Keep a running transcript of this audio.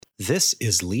This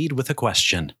is Lead with a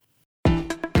Question.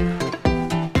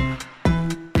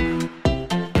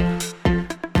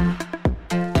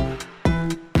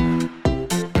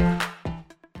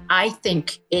 I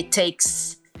think it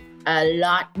takes a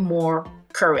lot more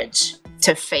courage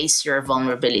to face your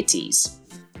vulnerabilities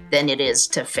than it is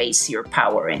to face your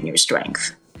power and your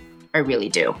strength. I really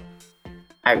do.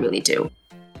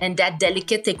 And that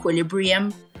delicate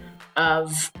equilibrium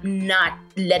of not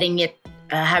letting it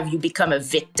have you become a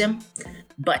victim,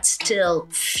 but still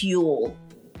fuel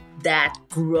that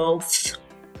growth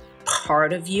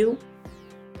part of you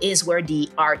is where the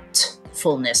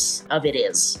artfulness of it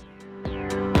is.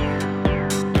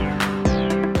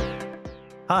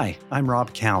 Hi, I'm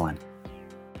Rob Callan.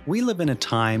 We live in a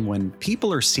time when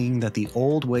people are seeing that the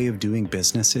old way of doing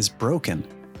business is broken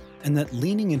and that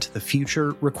leaning into the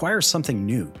future requires something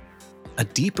new, a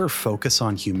deeper focus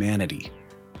on humanity,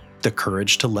 the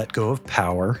courage to let go of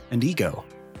power and ego,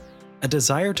 a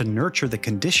desire to nurture the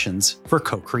conditions for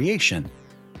co-creation,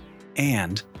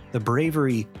 and the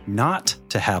bravery not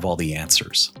to have all the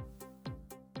answers.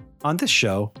 On this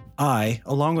show, I,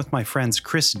 along with my friends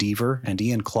Chris Deaver and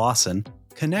Ian Clausen,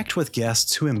 connect with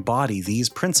guests who embody these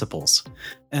principles.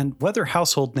 And whether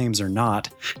household names or not,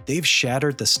 they've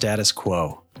shattered the status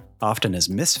quo, often as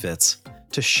misfits,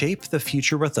 to shape the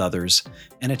future with others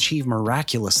and achieve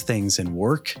miraculous things in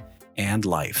work and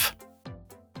life.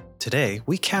 Today,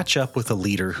 we catch up with a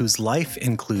leader whose life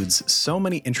includes so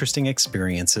many interesting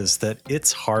experiences that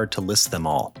it's hard to list them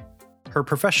all. Her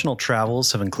professional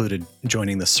travels have included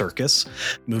joining the circus,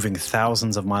 moving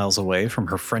thousands of miles away from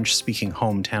her French-speaking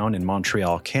hometown in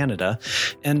Montreal, Canada,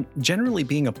 and generally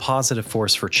being a positive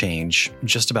force for change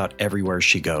just about everywhere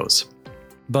she goes.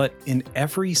 But in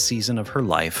every season of her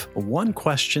life, one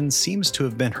question seems to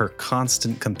have been her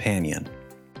constant companion.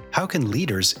 How can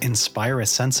leaders inspire a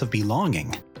sense of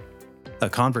belonging? A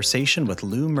conversation with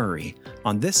Lou Murray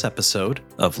on this episode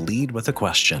of Lead with a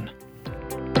Question.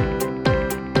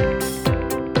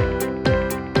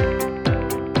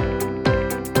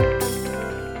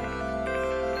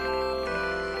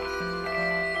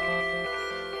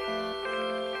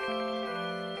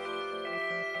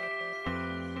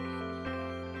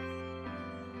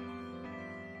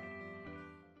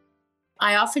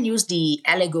 I often use the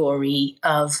allegory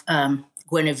of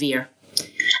Guinevere.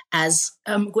 As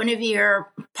Guinevere,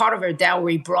 part of her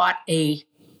dowry brought a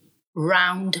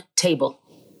round table.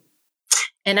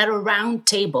 And at a round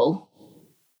table,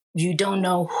 you don't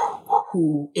know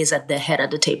who is at the head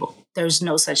of the table. There's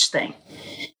no such thing.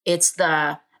 It's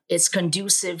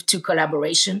conducive to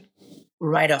collaboration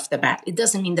right off the bat. It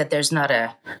doesn't mean that there's not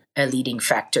a leading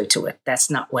factor to it. That's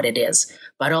not what it is.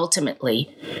 But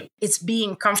ultimately, it's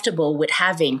being comfortable with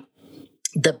having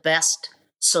the best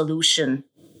solution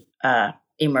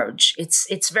emerge.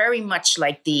 It's very much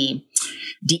like the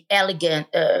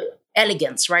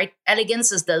elegance, right?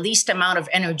 Elegance is the least amount of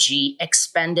energy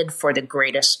expended for the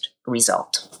greatest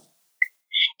result.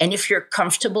 And if you're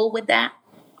comfortable with that,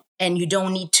 and you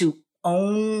don't need to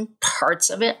own parts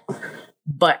of it,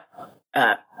 but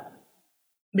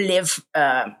live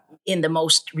in the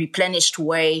most replenished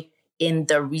way in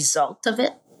the result of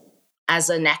it as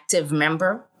an active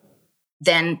member,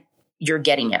 then you're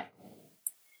getting it.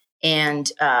 And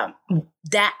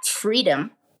that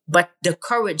freedom, but the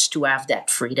courage to have that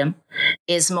freedom,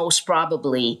 is most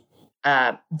probably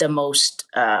the most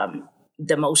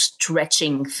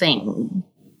stretching thing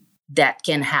that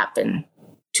can happen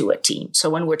to a team. So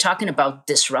when we're talking about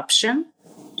disruption,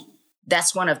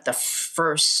 that's one of the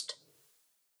first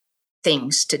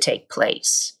things to take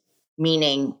place,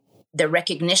 meaning the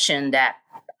recognition that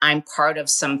I'm part of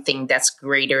something that's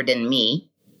greater than me,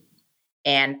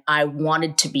 and I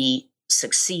wanted to be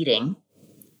succeeding.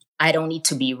 I don't need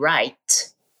to be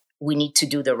right. We need to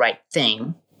do the right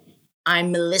thing.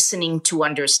 I'm listening to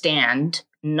understand,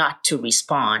 not to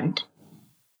respond,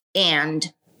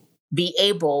 and be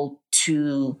able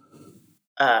to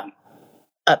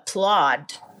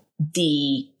applaud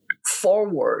the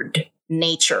forward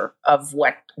nature of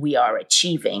what we are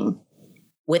achieving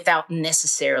without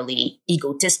necessarily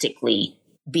egotistically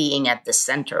being at the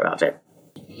center of it.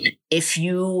 If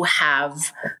you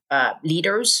have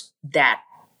leaders that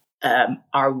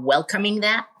are welcoming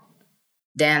that,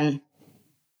 then,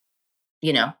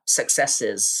 success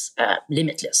is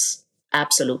limitless.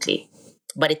 Absolutely.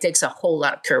 But it takes a whole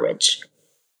lot of courage.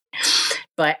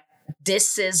 But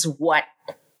this is what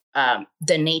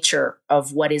the nature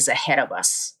of what is ahead of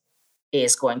us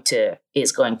is going to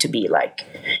be like.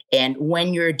 And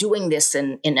when you're doing this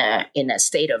in a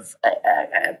state of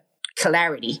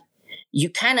clarity, you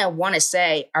kind of want to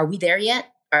say, "Are we there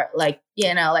yet?" Or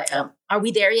are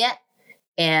we there yet?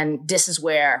 And this is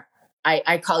where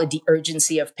I call it the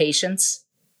urgency of patience.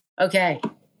 Okay.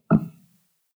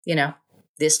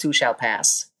 This too shall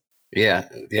pass. Yeah.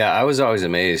 Yeah. I was always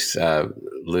amazed,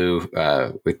 Lou,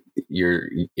 with your,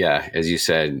 as you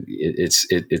said, it's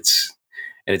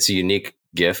a unique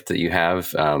gift that you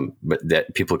have, but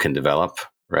that people can develop,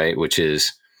 right? Which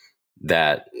is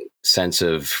that sense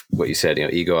of what you said,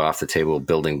 ego off the table,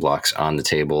 building blocks on the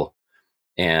table,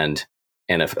 and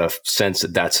a sense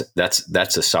that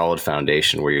that's a solid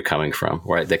foundation where you're coming from,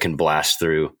 right? That can blast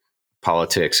through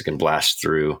politics, it can blast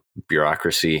through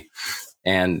bureaucracy,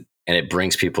 and it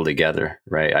brings people together,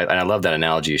 right? I love that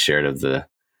analogy you shared of the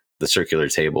circular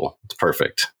table. It's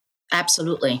perfect.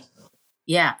 Absolutely,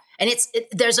 yeah. And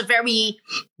there's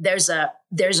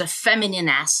a feminine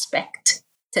aspect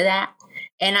to that,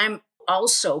 and I'm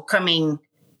also coming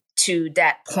to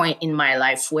that point in my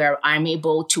life where I'm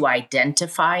able to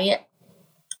identify it.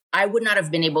 I would not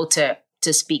have been able to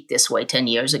speak this way 10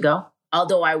 years ago.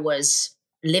 Although I was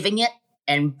living it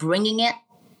and bringing it,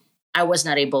 I was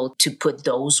not able to put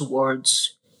those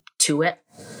words to it.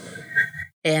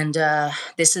 And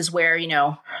this is where,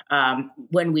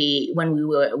 when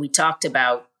we talked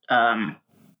about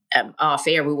off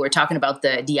air, we were talking about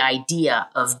the idea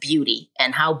of beauty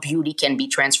and how beauty can be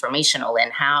transformational,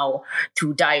 and how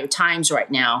through dire times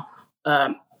right now,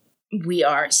 we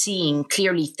are seeing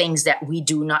clearly things that we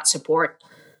do not support.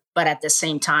 But at the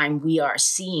same time, we are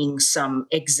seeing some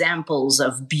examples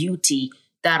of beauty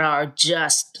that are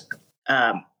just,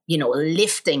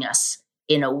 lifting us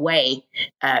in a way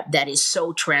that is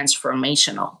so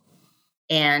transformational.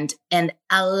 And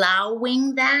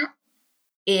allowing that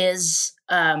is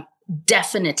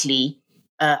definitely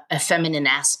a feminine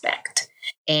aspect.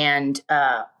 And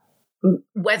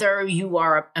whether you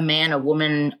are a man, a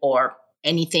woman, or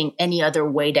any other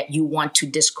way that you want to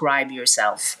describe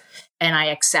yourself, and I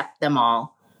accept them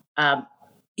all,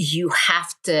 you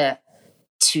have to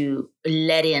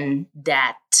let in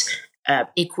that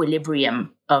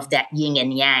equilibrium of that yin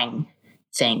and yang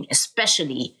thing,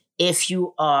 especially if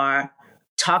you are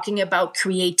talking about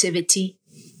creativity.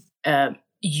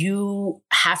 You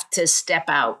have to step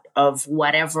out of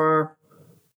whatever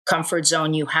comfort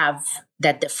zone you have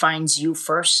that defines you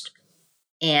first,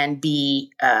 and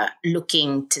be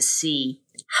looking to see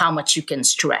how much you can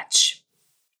stretch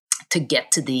to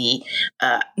get to the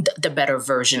better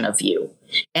version of you.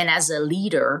 And as a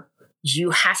leader,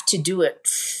 you have to do it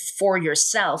for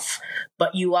yourself,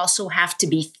 but you also have to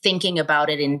be thinking about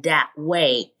it in that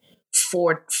way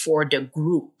for the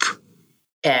group,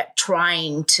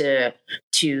 trying to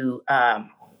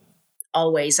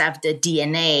always have the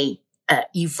DNA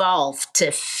evolve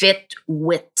to fit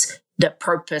with the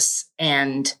purpose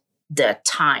and the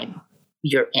time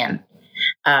you're in.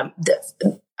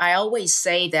 I always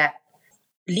say that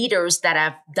leaders that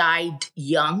have died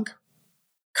young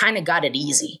kind of got it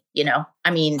easy,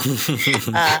 because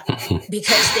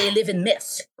they live in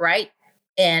myth, right?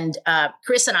 And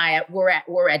Chris and I were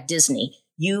at Disney.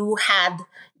 You had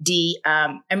the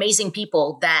amazing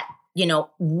people that,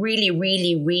 really,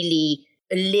 really, really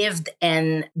lived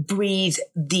and breathed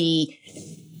the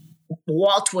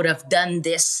Walt would have done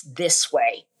this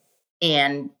way,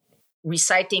 and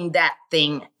reciting that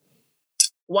thing,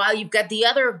 while you've got the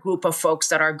other group of folks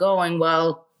that are going,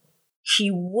 well,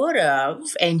 he would have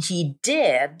and he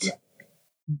did,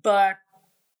 but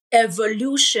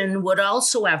evolution would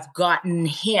also have gotten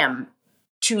him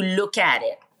to look at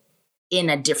it in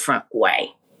a different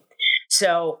way.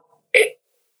 So,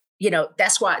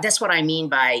 that's what I mean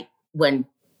by when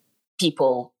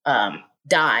people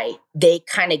die, they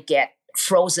kind of get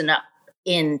frozen up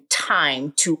in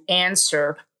time to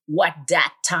answer what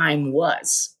that time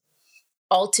was.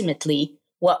 Ultimately,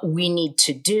 what we need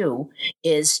to do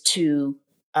is to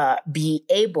be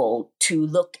able to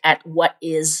look at what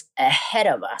is ahead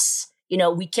of us.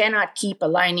 We cannot keep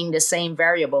aligning the same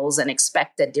variables and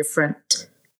expect a different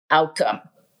outcome.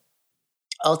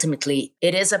 Ultimately,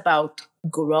 it is about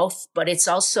growth, but it's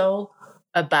also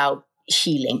about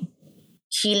healing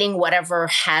whatever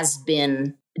has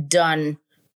been done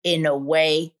in a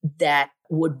way that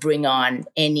would bring on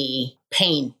any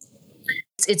pain.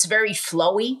 It's very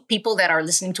flowy. People that are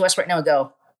listening to us right now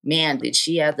go, man, did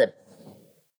she have the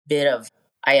bit of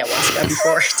ayahuasca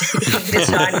before taking this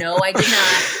on? No, I did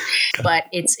not. But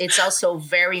it's also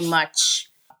very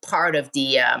much part of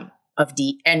the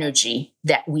energy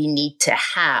that we need to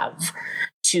have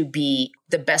to be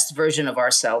the best version of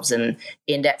ourselves and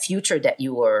in that future that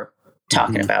you were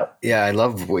talking about. Yeah, I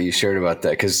love what you shared about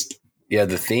that, because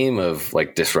the theme of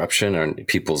like disruption on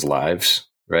people's lives,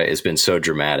 right, has been so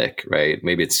dramatic, right?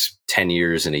 Maybe it's 10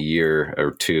 years in a year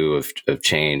or two of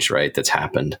change, right? That's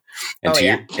happened.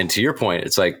 And to your point,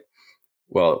 it's like,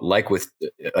 well, like with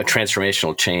a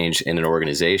transformational change in an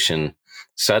organization,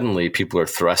 suddenly people are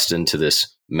thrust into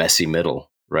this messy middle,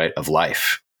 right, of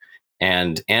life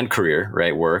and career,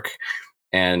 right, work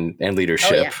and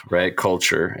leadership, right,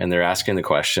 culture. And they're asking the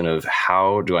question of,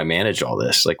 how do I manage all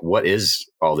this? Like, what is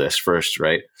all this first,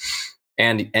 right?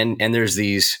 And there's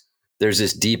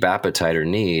this deep appetite or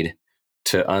need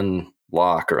to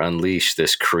unlock or unleash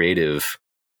this creative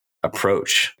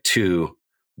approach to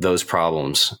those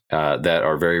problems that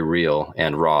are very real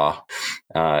and raw.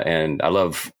 And I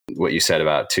love what you said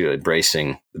about too,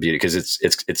 embracing the beauty, because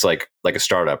it's like a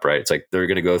startup, right? It's like they're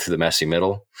going to go through the messy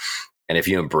middle. And if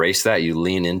you embrace that, you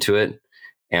lean into it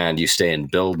and you stay in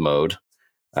build mode,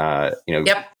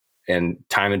 and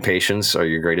time and patience are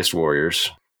your greatest warriors.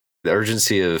 The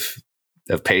urgency of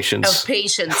patience. Of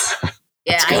patience.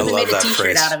 Yeah, I even made a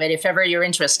t-shirt out of it if ever you're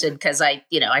interested, because I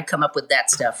come up with that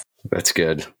stuff. That's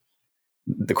good.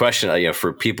 The question,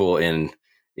 for people in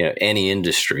any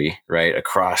industry, right,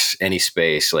 across any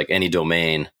space, like any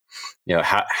domain,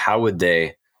 how would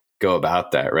they go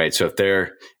about that, right? So if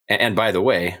they're, and by the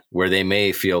way, where they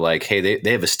may feel like, hey,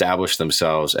 they have established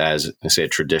themselves as, say, a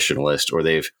traditionalist, or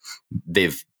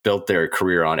they've built their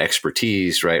career on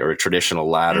expertise, right, or a traditional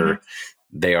ladder.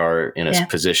 Mm-hmm. They are in a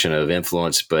position of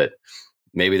influence, but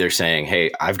maybe they're saying,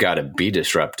 hey, I've got to be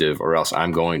disruptive or else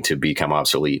I'm going to become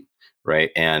obsolete.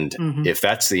 Right. And if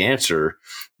that's the answer,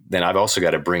 then I've also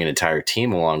got to bring an entire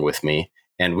team along with me.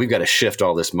 And we've got to shift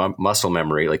all this muscle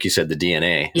memory. Like you said, the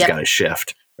DNA has got to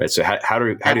shift. Right. So how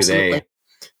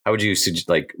would you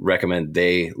recommend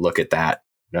they look at that,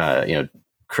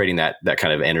 creating that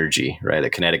kind of energy, right? The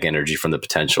kinetic energy from the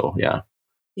potential. Yeah.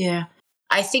 Yeah.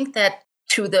 I think that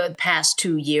through the past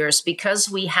 2 years, because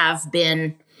we have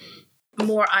been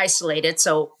more isolated,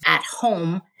 so at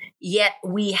home, yet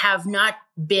we have not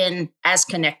been as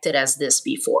connected as this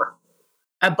before.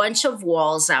 A bunch of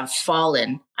walls have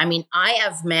fallen. I mean, I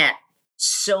have met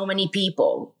so many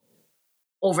people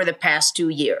over the past 2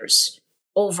 years,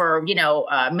 over,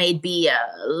 maybe a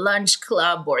lunch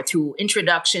club or through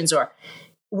introductions, or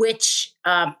which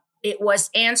it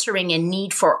was answering a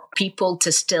need for people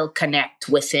to still connect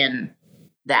within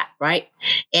that, right?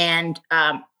 And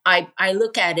I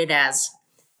look at it as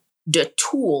the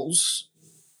tools,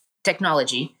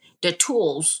 technology, the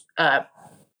tools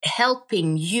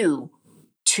helping you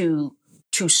to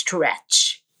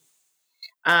stretch.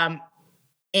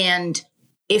 And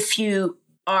if you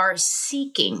are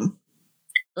seeking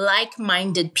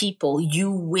like-minded people,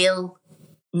 you will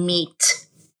meet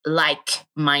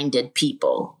like-minded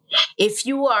people. If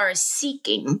you are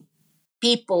seeking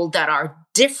people that are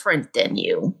different than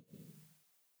you,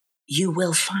 you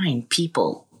will find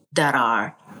people that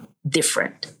are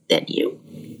different than you.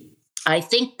 I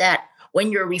think that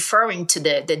when you're referring to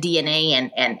the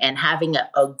DNA and having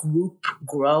a group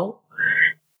grow,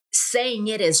 saying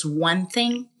it is one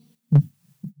thing,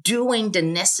 doing the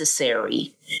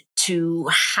necessary to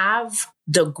have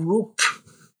the group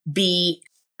be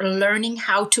learning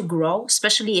how to grow,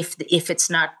 especially if it's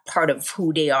not part of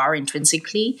who they are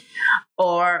intrinsically,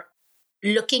 or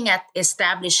looking at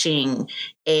establishing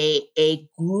a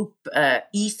group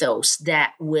ethos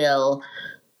that will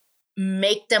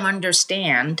make them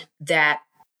understand that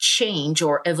change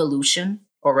or evolution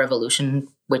or revolution,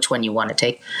 which one you want to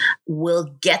take,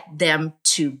 will get them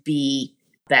to be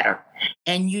better.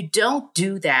 And you don't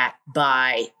do that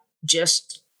by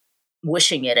just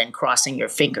wishing it and crossing your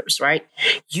fingers, right?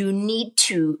 You need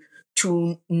to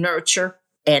nurture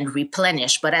and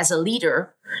replenish. But as a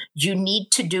leader, you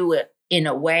need to do it in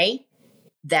a way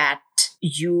that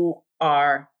you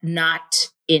are not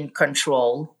in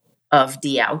control of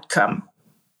the outcome.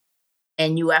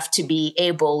 And you have to be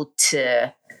able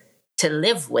to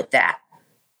live with that.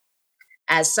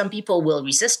 As some people will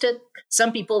resist it,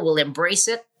 some people will embrace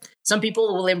it. Some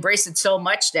people will embrace it so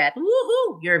much that,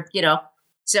 woohoo,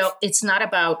 So it's not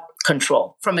about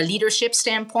control. From a leadership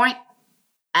standpoint,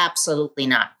 absolutely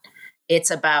not.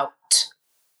 It's about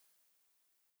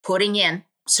putting in,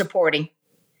 supporting,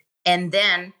 and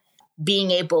then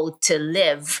being able to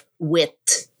live with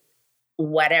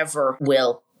whatever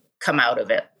will come out of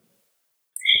it.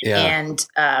 Yeah. And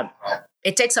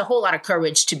it takes a whole lot of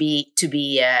courage to be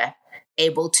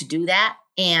able to do that.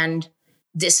 And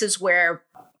this is where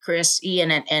Chris,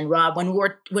 Ian, and Rob, when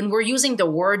we're using the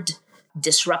word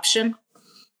disruption,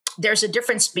 there's a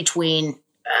difference between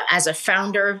as a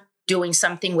founder doing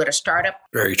something with a startup,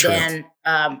 very true, than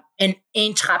an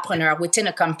entrepreneur within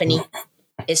a company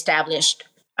established.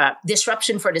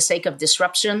 Disruption for the sake of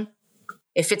disruption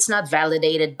if it's not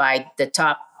validated by the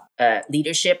top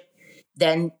leadership,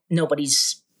 then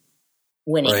nobody's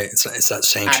winning. Right. It's not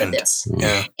sanctioned. Out of this.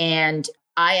 Yeah. And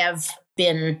I have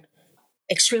been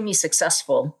extremely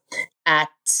successful at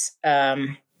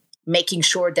making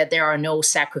sure that there are no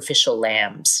sacrificial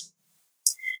lambs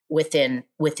within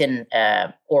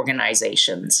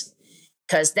organizations,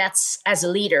 because that's, as a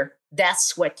leader,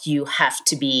 that's what you have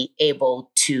to be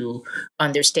able to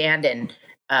understand and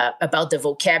about the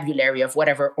vocabulary of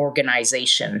whatever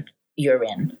organization you're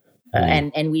in.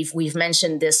 And we've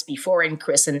mentioned this before, and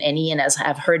Chris and Ian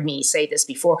have heard me say this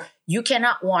before. You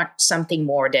cannot want something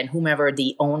more than whomever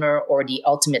the owner or the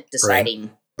ultimate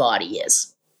deciding body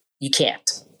is. You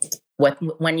can't.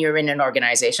 When you're in an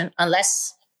organization,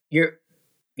 unless you're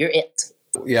it.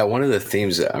 Yeah, one of the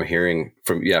themes that I'm hearing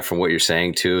from what you're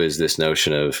saying too is this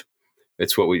notion of,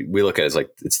 it's what we look at as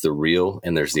like, it's the real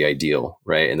and there's the ideal,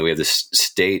 right? And then we have this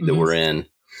state that we're in,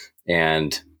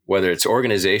 and whether it's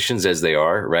organizations as they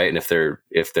are, right? And if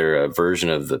they're a version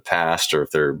of the past, or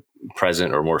if they're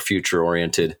present or more future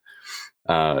oriented,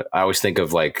 I always think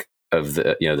of the,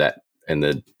 that in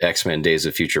the X-Men Days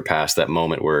of Future Past, that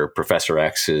moment where Professor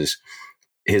X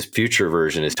his future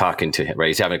version is talking to him, right?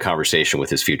 He's having a conversation with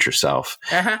his future self,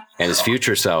 and his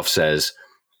future self says,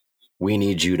 "We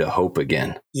need you to hope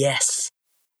again." Yes.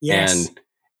 And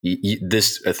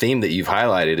a theme that you've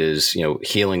highlighted is,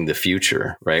 healing the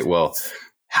future, right? Well,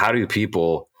 how do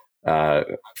people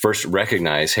first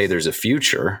recognize, hey, there's a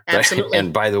future, Absolutely. Right?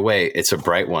 And by the way, it's a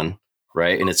bright one,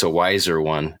 right? And it's a wiser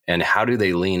one. And how do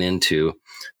they lean into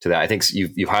that? I think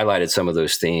you've highlighted some of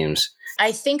those themes.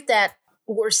 I think that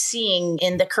we're seeing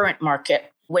in the current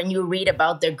market, when you read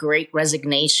about the Great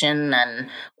Resignation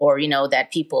or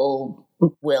that people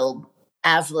will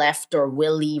have left or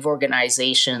will leave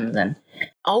organizations, and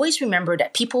always remember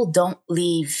that people don't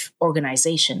leave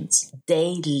organizations,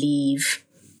 they leave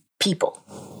people.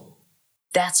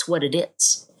 That's what it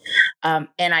is. And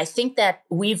I think that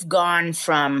we've gone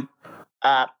from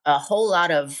a whole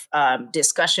lot of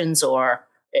discussions, or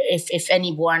if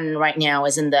anyone right now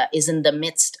is in the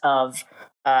midst of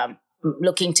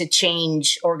looking to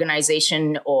change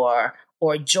organization or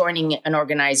joining an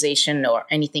organization or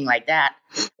anything like that,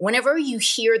 whenever you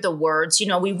hear the words,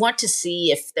 we want to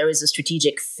see if there is a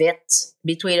strategic fit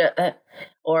between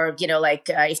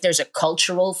if there's a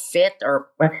cultural fit, or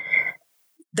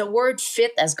the word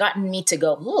fit has gotten me to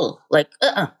go,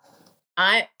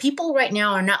 people right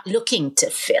now are not looking to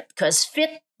fit, because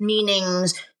fit meaning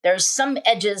there's some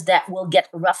edges that will get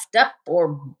roughed up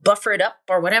or buffered up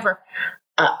or whatever.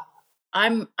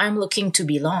 I'm looking to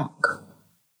belong.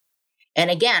 And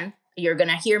again, you're going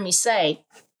to hear me say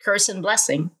curse and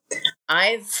blessing.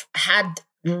 I've had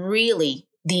really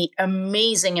the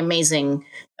amazing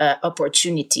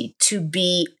opportunity to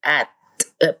be at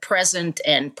present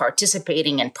and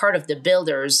participating and part of the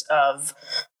builders of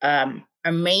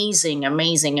amazing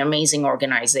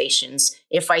organizations.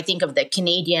 If I think of the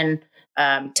Canadian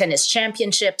Tennis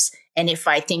Championships, and if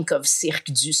I think of Cirque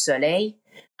du Soleil,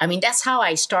 that's how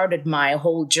I started my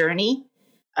whole journey.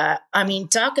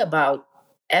 Talk about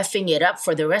effing it up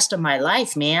for the rest of my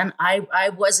life, man. I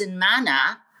was in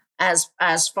mana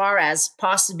as far as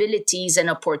possibilities and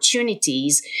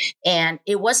opportunities, and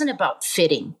it wasn't about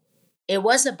fitting. It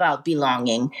was about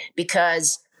belonging,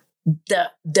 because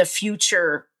the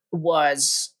future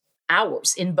was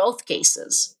ours in both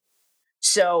cases.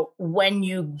 So when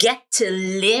you get to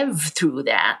live through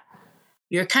that,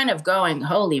 you're kind of going,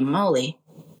 holy moly,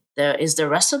 is the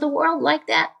rest of the world like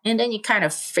that? And then you kind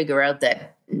of figure out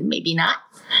that maybe not.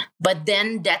 But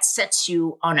then that sets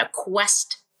you on a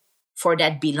quest for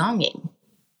that belonging.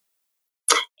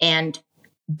 And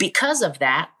because of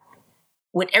that,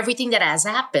 with everything that has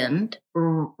happened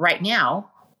right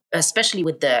now, especially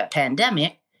with the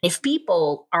pandemic, if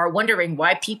people are wondering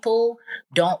why people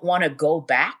don't want to go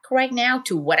back right now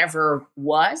to whatever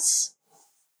was,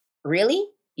 really?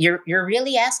 You're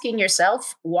really asking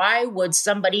yourself, why would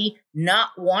somebody not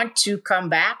want to come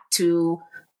back to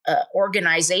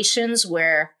organizations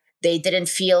where they didn't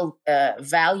feel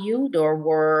valued or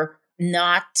were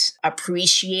not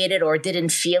appreciated or didn't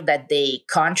feel that they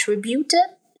contributed?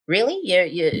 Really?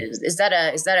 Is that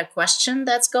a question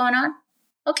that's going on?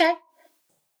 Okay.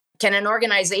 Can an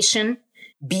organization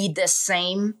be the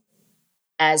same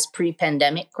as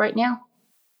pre-pandemic right now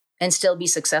and still be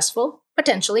successful?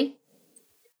 Potentially,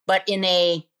 but in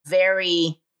a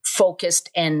very focused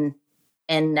and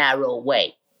narrow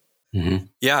way. Mm-hmm.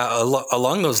 Yeah,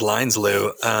 along those lines,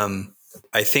 Lou,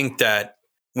 I think that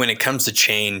when it comes to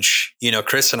change,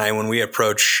 Chris and I, when we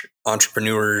approach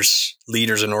entrepreneurs,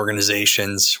 leaders, and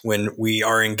organizations, when we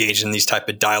are engaged in these type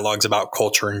of dialogues about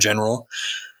culture in general,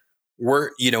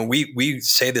 we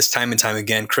say this time and time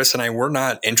again, Chris and I, we're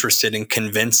not interested in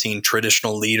convincing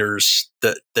traditional leaders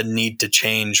that the need to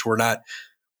change. We're not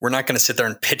going to sit there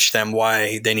and pitch them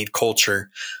why they need culture.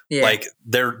 Yeah. Like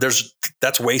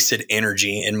that's wasted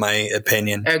energy, in my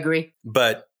opinion. I agree.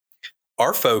 But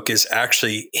our focus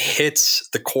actually hits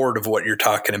the core of what you're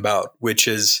talking about, which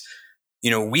is,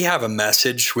 we have a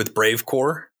message with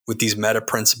BraveCore, with these meta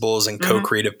principles and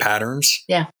co-creative patterns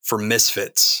for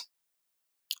misfits.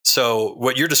 So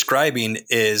what you're describing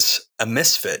is a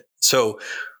misfit. So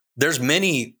there's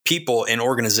many people in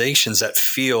organizations that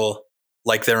feel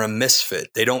like they're a misfit.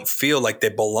 They don't feel like they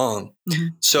belong. Mm-hmm.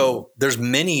 So there's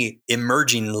many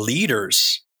emerging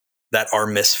leaders that are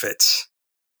misfits.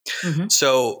 Mm-hmm.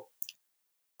 So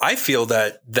I feel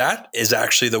that is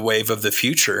actually the wave of the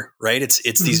future, right? It's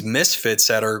these misfits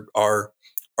that are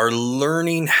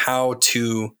learning how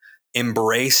to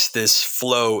embrace this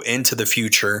flow into the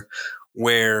future,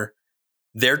 where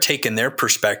they're taking their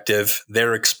perspective,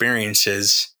 their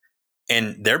experiences,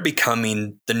 and they're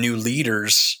becoming the new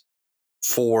leaders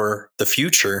for the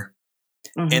future.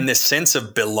 Mm-hmm. And this sense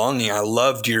of belonging. I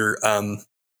loved your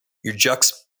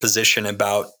juxtaposition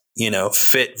about,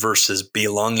 fit versus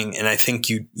belonging. And I think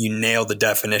you nail the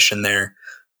definition there.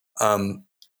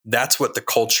 That's what the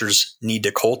cultures need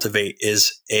to cultivate,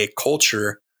 is a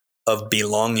culture of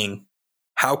belonging.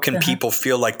 How can people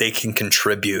feel like they can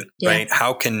contribute, right?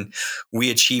 How can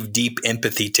we achieve deep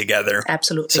empathy together?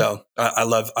 Absolutely. So I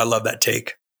love that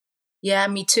take. Yeah,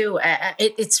 me too.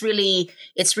 It's really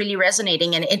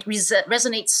resonating, and it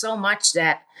resonates so much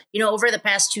that, over the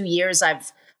past 2 years,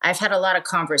 I've had a lot of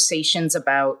conversations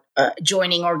about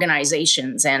joining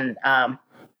organizations, and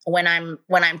when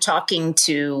I'm talking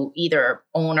to either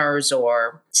owners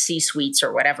or C-suites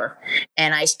or whatever,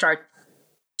 and I start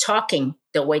talking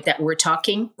the way that we're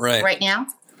talking right now,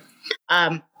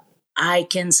 I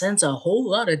can sense a whole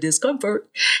lot of discomfort,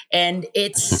 and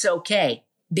it's okay,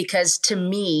 because to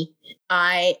me,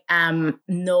 I am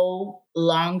no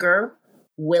longer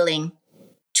willing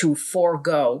to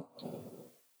forego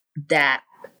that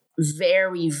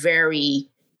very, very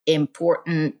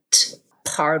important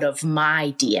part of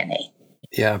my DNA.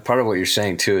 Yeah. Part of what you're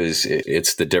saying too is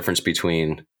it's the difference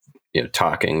between,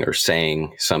 talking or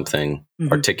saying something,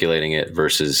 articulating it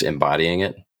versus embodying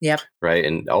it. Yep. Right.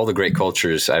 And all the great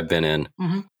cultures I've been in,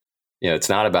 it's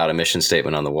not about a mission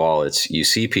statement on the wall. It's, you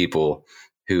see people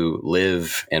who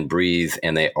live and breathe,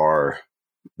 and they are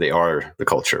the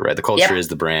culture, right? The culture is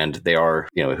the brand. They are,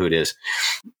 who it is,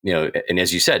 and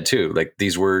as you said too, like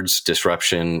these words,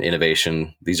 disruption,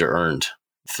 innovation, these are earned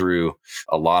through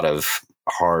a lot of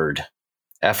hard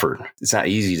effort. It's not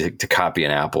easy to copy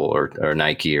an Apple or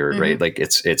Nike or right. Like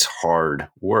it's hard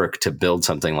work to build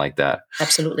something like that.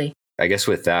 Absolutely. I guess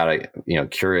with that,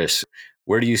 curious,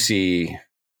 where do you see kind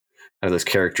of those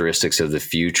characteristics of the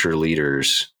future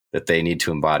leaders that they need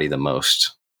to embody the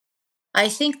most? I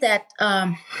think that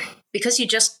because you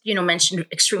just mentioned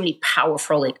extremely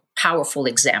powerful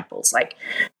examples. Like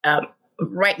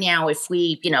right now, if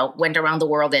we went around the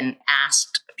world and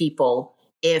asked people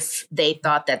if they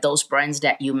thought that those brands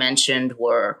that you mentioned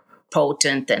were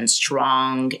potent and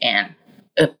strong, and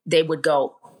they would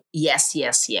go, yes.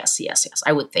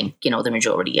 I would think, the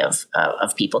majority of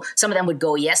people. Some of them would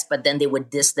go yes, but then they would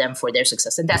diss them for their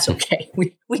success. And that's okay.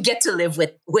 We get to live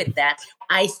with that.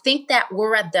 I think that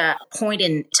we're at the point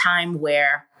in time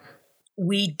where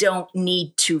we don't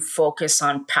need to focus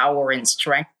on power and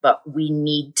strength, but we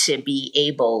need to be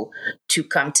able to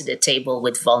come to the table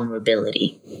with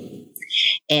vulnerability.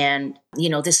 And,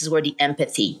 this is where the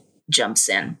empathy jumps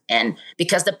in. And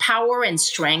because the power and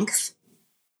strength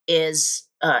is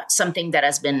something that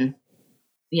has been,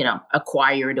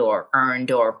 acquired or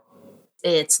earned, or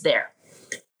it's there.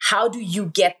 How do you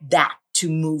get that to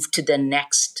move to the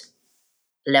next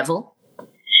level?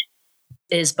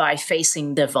 Is by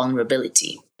facing the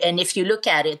vulnerability. And if you look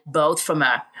at it both from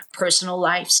a personal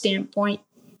life standpoint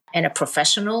and a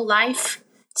professional life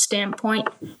standpoint,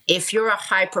 if you're a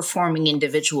high-performing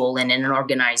individual in an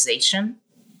organization,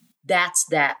 that's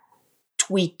that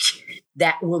tweak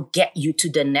that will get you to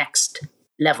the next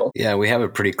level. Yeah, we have a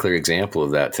pretty clear example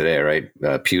of that today, right?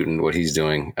 Putin, what he's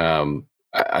doing.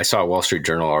 I saw a Wall Street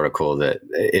Journal article that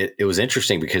it was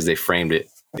interesting because they framed it.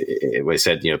 It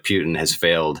said, Putin has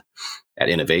failed at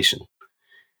innovation.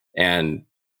 And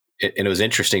it was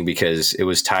interesting because it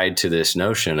was tied to this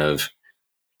notion of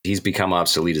he's become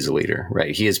obsolete as a leader,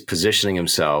 right? He is positioning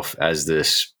himself as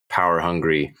this power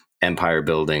hungry, empire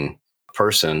building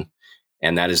person.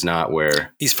 And that is not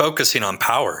where he's focusing on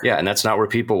power. Yeah. And that's not where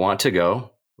people want to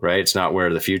go, right? It's not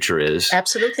where the future is.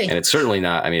 Absolutely. And it's certainly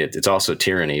not, I mean, it's also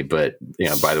tyranny, but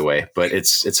by the way, but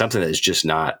it's something that is just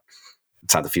not,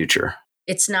 it's not the future.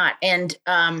 It's not. And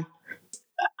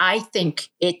I think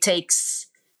it takes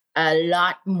a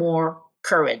lot more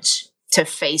courage to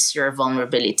face your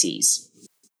vulnerabilities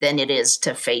than it is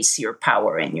to face your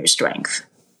power and your strength.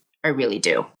 I really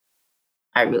do.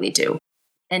 I really do.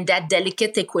 And that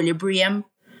delicate equilibrium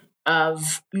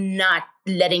of not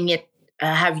letting it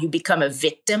have you become a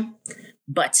victim,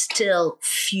 but still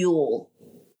fuel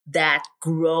that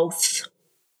growth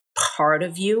part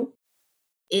of you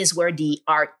is where the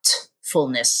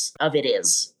artfulness of it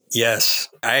is. Yes,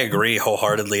 I agree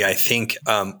wholeheartedly. I think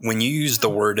when you use the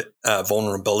word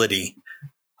vulnerability,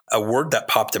 a word that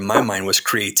popped in my mind was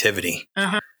creativity.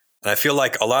 Uh-huh. And I feel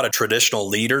like a lot of traditional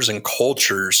leaders and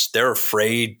cultures, they're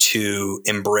afraid to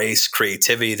embrace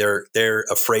creativity. They're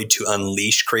afraid to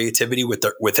unleash creativity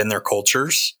within their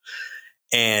cultures.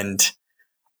 And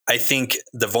I think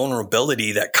the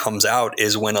vulnerability that comes out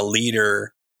is when a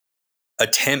leader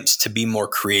attempts to be more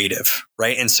creative,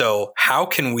 right? And so how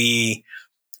can we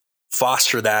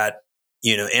foster that,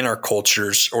 in our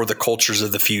cultures or the cultures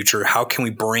of the future? How can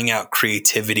we bring out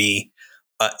creativity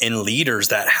in leaders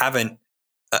that haven't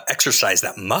exercise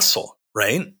that muscle,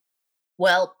 right?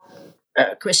 Well,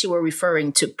 Chris, you were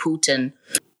referring to Putin.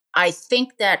 I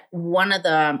think that one of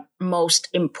the most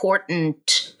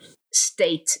important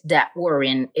states that we're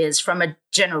in is from a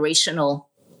generational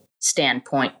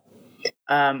standpoint,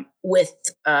 with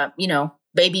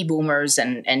baby boomers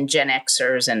and Gen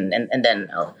Xers and then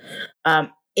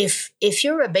if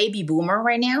you're a baby boomer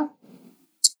right now,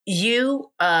 you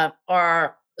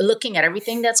are looking at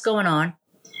everything that's going on.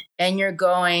 And you're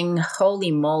going,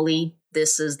 holy moly,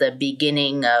 this is the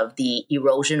beginning of the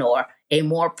erosion or a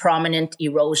more prominent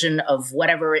erosion of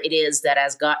whatever it is that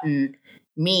has gotten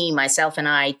me, myself, and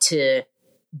I to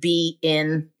be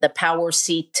in the power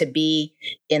seat, to be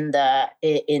in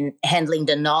handling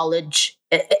the knowledge,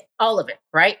 all of it,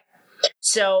 right?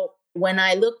 So when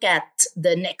I look at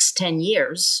the next 10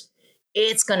 years,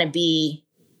 it's going to be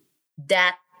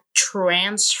that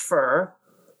transfer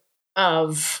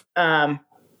of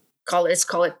let's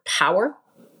call it power.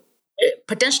 It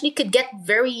potentially could get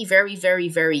very, very, very,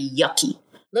 very yucky.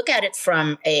 Look at it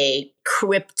from a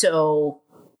crypto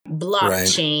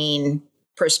blockchain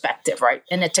perspective, right?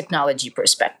 And a technology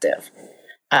perspective.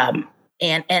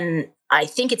 And I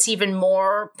think it's even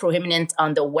more prominent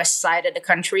on the west side of the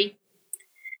country,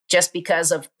 just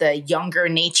because of the younger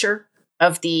nature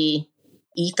of the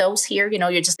ethos here.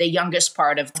 You're just the youngest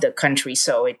part of the country.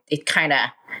 So it kind of,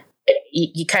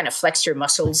 you kind of flex your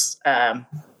muscles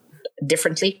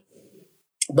differently.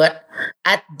 But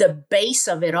at the base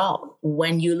of it all,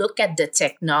 when you look at the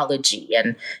technology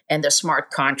and the smart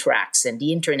contracts and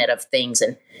the Internet of Things,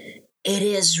 and it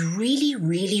is really,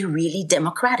 really, really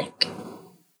democratic.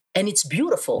 And it's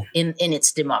beautiful in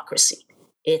its democracy.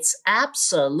 It's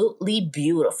absolutely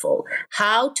beautiful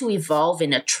how to evolve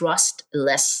in a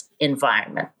trustless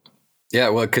environment. Yeah,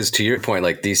 well, because to your point,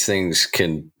 like these things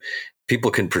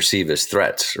people can perceive as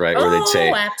threats, right? Where they'd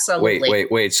say, absolutely.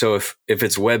 wait. So if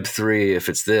it's Web3, if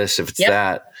it's this, if it's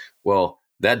that, well,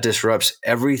 that disrupts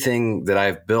everything that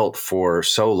I've built for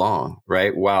so long,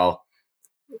 right?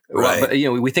 But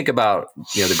we think about,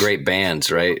 the great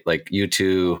bands, right? Like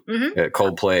U2,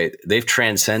 Coldplay, they've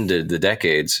transcended the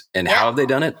decades. And how have they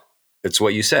done it? It's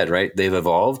what you said, right? They've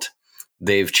evolved.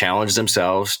 They've challenged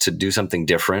themselves to do something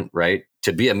different, right?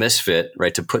 To be a misfit,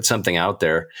 right? To put something out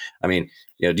there. I mean,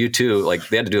 U2, like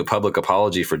they had to do a public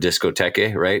apology for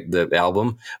Discoteque, right? The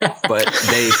album, but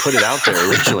they put it out there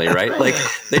originally, right? Like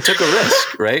they took a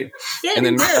risk, right? Yeah, and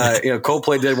then,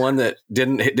 Coldplay did one that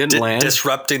didn't land.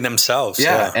 Disrupting themselves.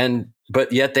 Yeah.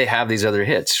 But yet they have these other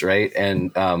hits, right?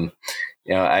 And,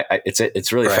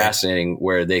 it's really fascinating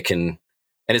where they can,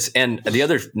 and the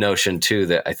other notion too,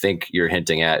 that I think you're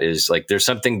hinting at is like, there's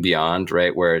something beyond,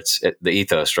 right? Where it's the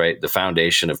ethos, right? The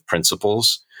foundation of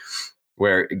principles.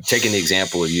 Where taking the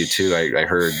example of U2, I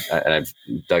heard, and I've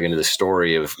dug into the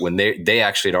story of when they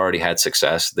actually had already had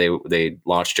success. They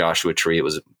launched Joshua Tree. It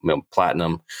was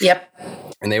platinum. Yep.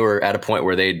 And they were at a point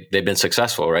where they've been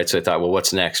successful, right? So they thought, well,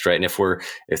 what's next, right? And if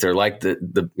they're like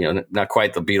the not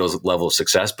quite the Beatles level of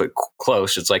success, but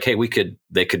close, it's like, hey,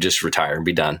 they could just retire and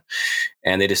be done.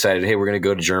 And they decided, hey, we're going to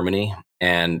go to Germany,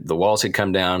 and the walls had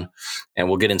come down, and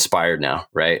we'll get inspired now,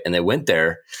 right? And they went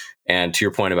there. And to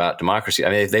your point about democracy,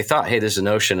 I mean, they thought, hey, there's a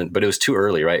notion, but it was too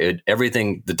early, right?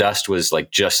 The dust was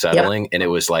like just settling, and it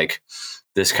was like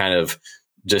this kind of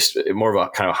just more of a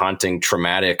kind of haunting,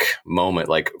 traumatic moment,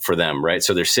 like for them, right?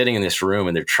 So they're sitting in this room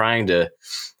and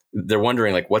they're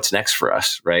wondering like, what's next for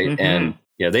us, right? Mm-hmm.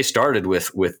 And they started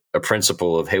with a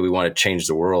principle of, hey, we want to change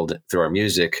the world through our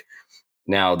music.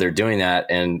 Now they're doing that,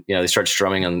 and they start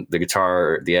strumming on the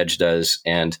guitar, or The Edge does,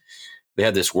 and they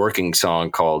had this working song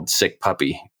called "Sick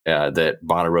Puppy" that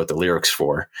Bono wrote the lyrics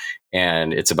for,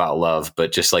 and it's about love,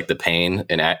 but just like the pain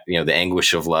and the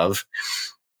anguish of love,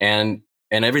 and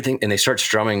everything. And they start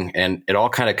strumming, and it all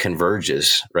kind of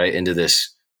converges right into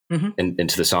this,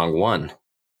 into the song "One,"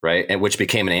 right, and which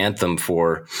became an anthem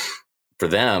for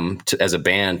them as a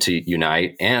band to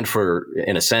unite, and for,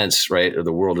 in a sense, right,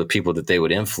 the world of people that they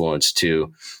would influence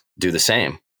to do the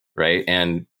same, right.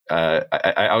 And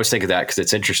I always think of that because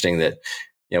it's interesting that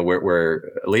where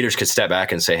leaders could step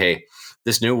back and say, hey,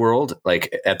 this new world,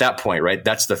 like at that point, right,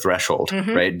 that's the threshold,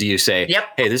 right? Do you say,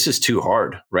 hey, this is too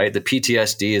hard, right? The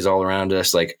PTSD is all around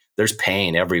us, like there's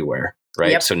pain everywhere,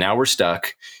 right? So now we're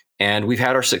stuck. And we've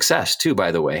had our success too,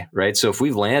 by the way, right? So if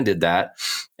we've landed that,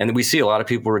 and we see a lot of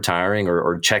people retiring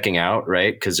or checking out,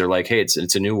 right? Because they're like, hey, it's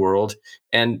a new world,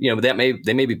 and they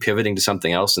may be pivoting to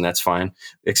something else, and that's fine.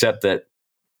 Except that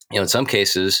in some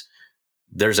cases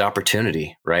there's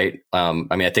opportunity, right?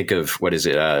 I think of what is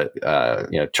it?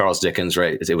 Charles Dickens,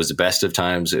 right? It was the best of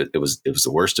times. It was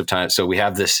the worst of times. So we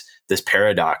have this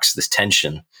paradox, this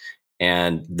tension,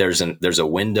 and there's a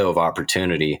window of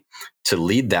opportunity to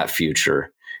lead that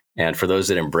future. And for those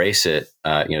that embrace it,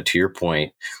 to your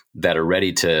point, that are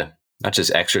ready to not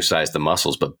just exercise the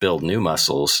muscles, but build new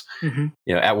muscles,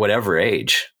 at whatever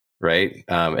age, right?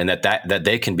 And that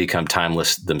they can become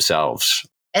timeless themselves.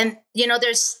 And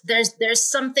there's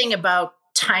something about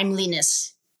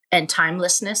timeliness and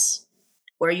timelessness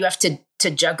where you have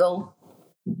to juggle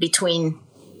between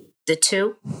the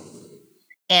two,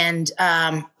 and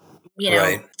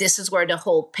right. This is where the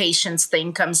whole patience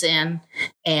thing comes in,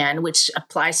 and which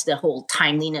applies to the whole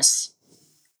timeliness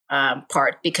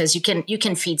part, because you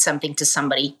can feed something to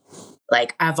somebody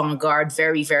like avant-garde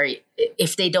very, very,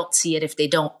 if they don't see it, if they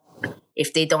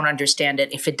don't understand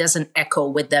it, if it doesn't echo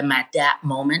with them at that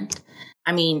moment.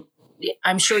 I mean,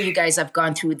 I'm sure you guys have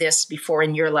gone through this before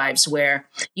in your lives, where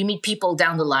you meet people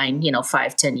down the line,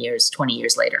 5, 10 years, 20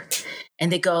 years later,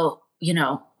 and they go,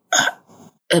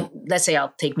 let's say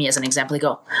I'll take me as an example. They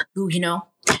go, "Ooh,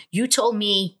 you told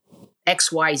me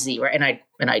X, Y, Z," right?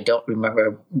 And I don't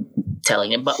remember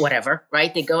telling him, but whatever,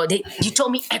 right? They go, "You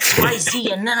told me X, Y,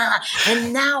 Z, and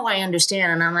and now I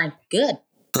understand." And I'm like, "Good."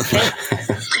 Okay.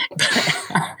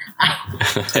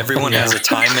 Everyone has a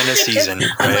time and a season,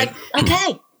 right? I'm like,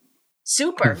 okay,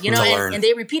 super. And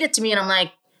they repeat it to me, and I'm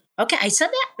like, okay, I said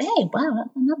that. Hey, wow,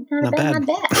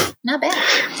 not bad.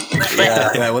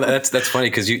 Well, that's funny,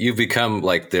 because you've become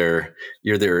like you're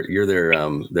their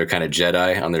kind of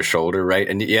Jedi on their shoulder, right?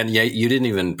 And you didn't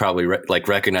even probably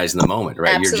recognize in the moment,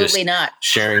 right? Absolutely you're just not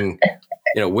sharing,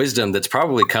 wisdom that's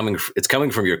probably coming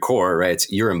from your core, right?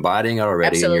 You're embodying it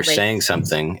already. Absolutely. And you're saying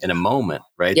something in a moment,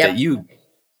 right? That you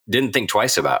didn't think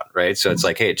twice about, right? So it's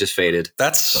like, hey, it just faded.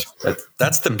 That's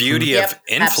the beauty of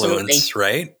influence, absolutely.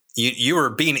 Right? You were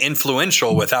being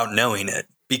influential without knowing it,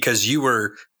 because you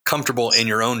were comfortable in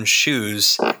your own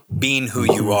shoes being who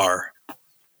you are.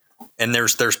 And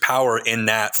there's power in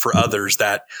that for others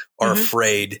that are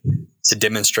afraid to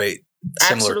demonstrate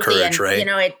similar absolutely. Courage, and,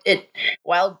 right? It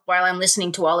while I'm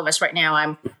listening to all of us right now,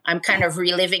 I'm kind of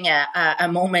reliving a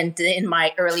moment in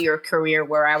my earlier career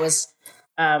where I was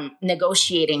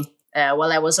negotiating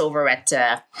while I was over at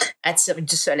Cirque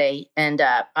du Soleil, and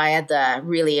I had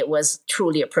it was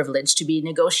truly a privilege to be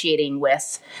negotiating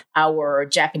with our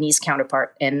Japanese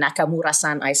counterpart. And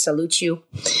Nakamura-san, I salute you.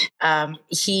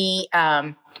 He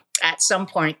at some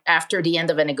point after the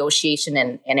end of a negotiation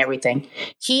and everything,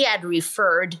 he had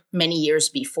referred many years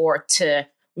before to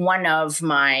one of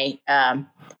my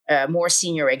more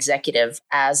senior executive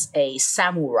as a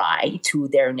samurai to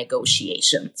their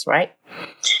negotiations, right?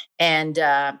 And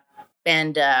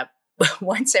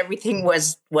once everything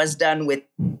was done with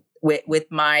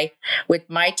my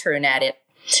turn at it,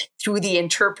 through the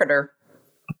interpreter,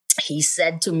 he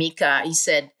said to Mika,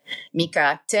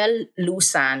 "Mika, tell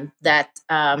Lou-san that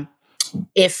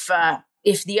if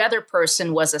the other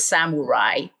person was a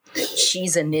samurai,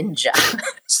 she's a ninja."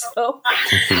 So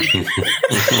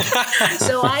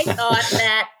I thought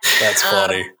that that's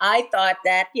funny. I thought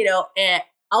that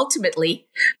ultimately.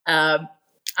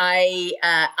 I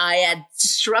had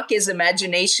struck his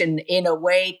imagination in a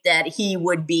way that he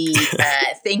would be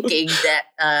thinking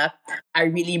that I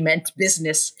really meant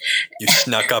business. You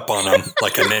snuck up on him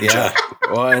like a ninja. Yeah.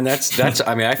 Well, and that's.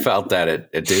 I mean, I felt that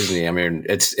at Disney. I mean,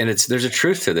 there's a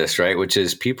truth to this, right? Which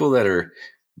is people that are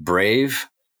brave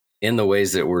in the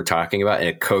ways that we're talking about in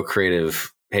a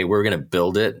co-creative, hey, we're going to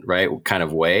build it, right, kind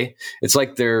of way. It's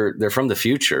like they're from the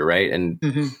future, right? And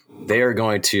they are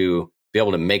going to be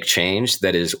able to make change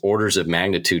that is orders of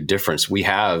magnitude difference. We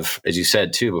have, as you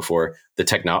said too before,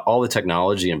 all the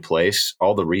technology in place,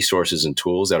 all the resources and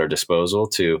tools at our disposal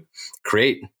to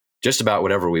create just about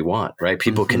whatever we want, right?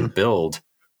 People can build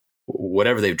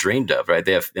whatever they've dreamed of, right?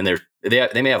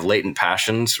 They may have latent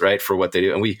passions, right, for what they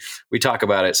do. And we talk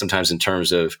about it sometimes in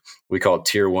terms of, we call it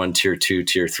tier 1, tier 2,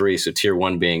 tier 3. So tier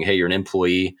 1 being, hey, you're an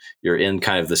employee, you're in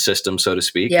kind of the system, so to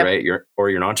speak, right? You're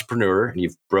an entrepreneur and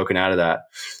you've broken out of that.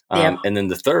 And then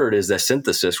the third is that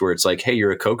synthesis where it's like, hey,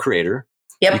 you're a co-creator.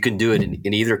 You can do it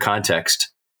in either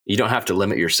context. You don't have to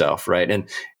limit yourself, right? And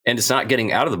it's not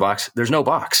getting out of the box. There's no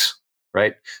box,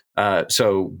 right?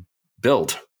 So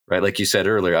build. Right, like you said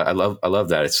earlier, I love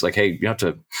that. It's like, hey, you have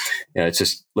to, it's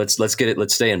just let's get it.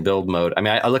 Let's stay in build mode. I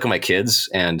mean, I look at my kids,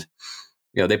 and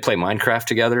they play Minecraft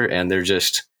together, and they're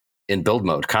just in build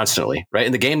mode constantly, right?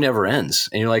 And the game never ends.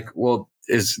 And you're like, well,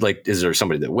 is there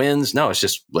somebody that wins? No, it's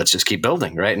just let's just keep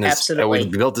building, right? And absolutely,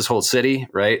 we built this whole city,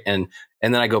 right? And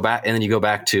then I go back, and then you go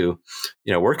back to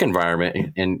work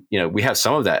environment, and we have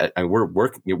some of that. I mean,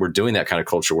 we're doing that kind of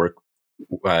culture work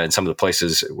in some of the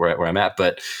places where I'm at,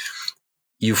 but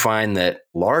you find that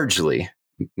largely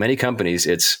many companies,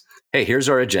 it's, hey, here's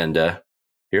our agenda,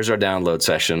 here's our download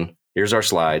session, here's our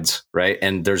slides, right?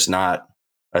 And there's not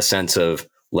a sense of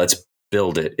let's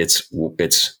build it.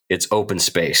 It's open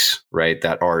space, right?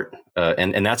 That art,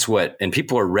 and that's and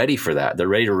people are ready for that. They're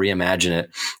ready to reimagine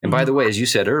it. And by the way, as you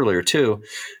said earlier too,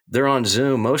 they're on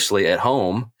Zoom mostly at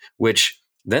home, which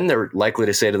then they're likely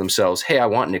to say to themselves, hey, I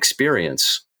want an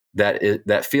experience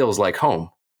that feels like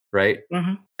home. Right.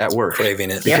 At work.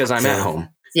 Craving it. Because I'm at home.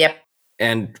 Yep.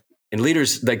 And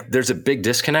leaders, like, there's a big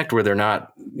disconnect where they're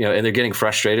not, and they're getting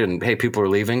frustrated and, hey, people are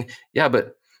leaving. Yeah,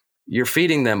 but you're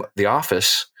feeding them the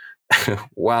office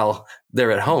while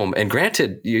they're at home. And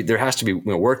granted, there has to be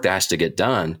work that has to get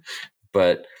done,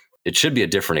 but it should be a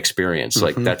different experience.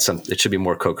 Like it should be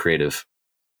more co-creative.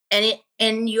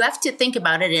 And you have to think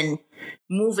about it in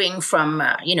moving from,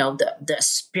 the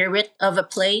spirit of a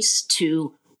place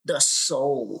to the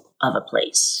soul of a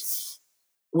place,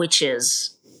 which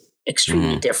is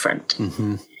extremely different.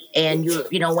 And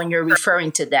when you're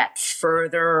referring to that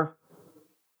further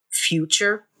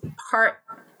future part,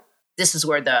 this is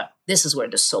where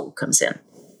the soul comes in.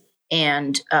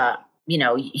 And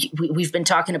we've been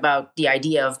talking about the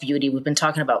idea of beauty. We've been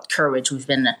talking about courage. We've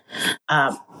been.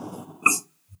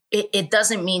 It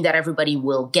doesn't mean that everybody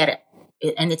will get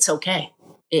it, and it's okay.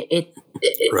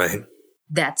 Right.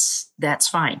 That's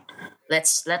fine.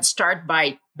 Let's start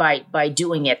by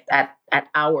doing it at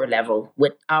our level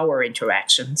with our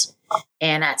interactions,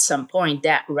 and at some point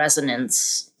that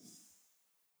resonance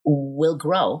will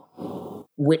grow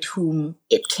with whom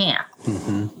it can.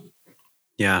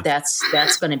 Yeah, that's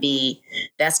going to be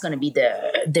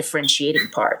the differentiating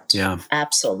part. Yeah,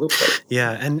 absolutely.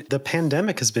 Yeah, and the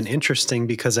pandemic has been interesting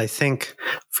because I think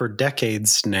for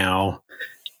decades now,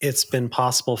 it's been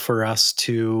possible for us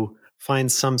to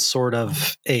find some sort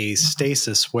of a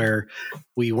stasis where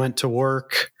we went to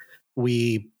work,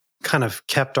 we kind of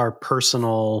kept our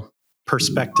personal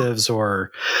perspectives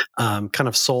or kind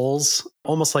of souls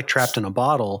almost like trapped in a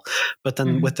bottle. But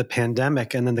then with the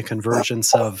pandemic and then the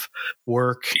convergence of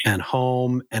work and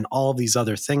home and all these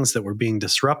other things that were being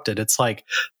disrupted, it's like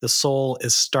the soul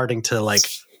is starting to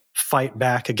fight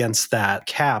back against that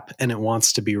cap and it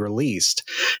wants to be released.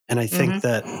 And I think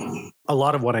that a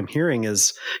lot of what I'm hearing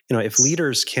is, if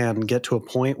leaders can get to a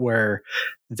point where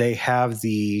they have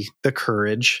the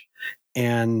courage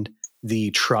and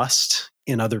the trust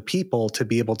in other people to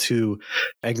be able to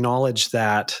acknowledge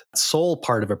that soul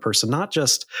part of a person, not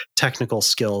just technical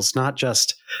skills, not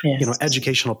just,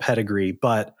 educational pedigree,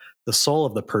 but the soul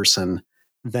of the person,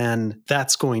 then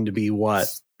that's going to be what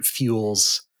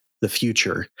fuels the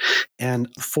future. And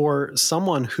for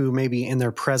someone who maybe in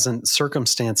their present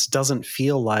circumstance doesn't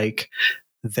feel like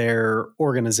their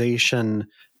organization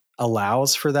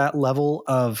allows for that level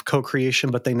of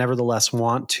co-creation, but they nevertheless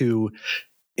want to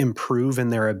improve in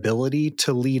their ability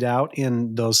to lead out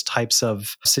in those types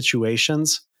of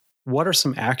situations, what are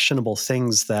some actionable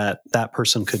things that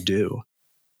person could do?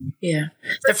 Yeah.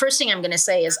 The first thing I'm going to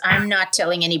say is I'm not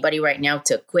telling anybody right now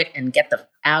to quit and get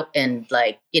out and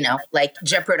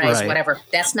jeopardize whatever.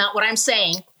 That's not what I'm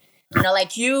saying.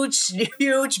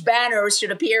 Huge banners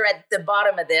should appear at the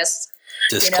bottom of this.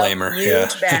 Disclaimer.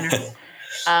 Huge banner.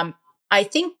 I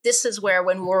think this is where,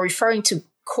 when we're referring to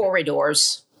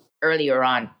corridors earlier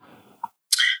on,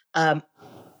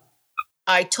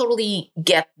 I totally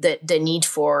get the need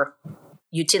for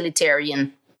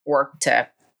utilitarian work to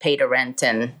pay the rent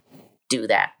and do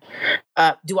that.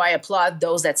 Do I applaud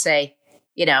those that say,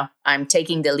 I'm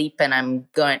taking the leap and I'm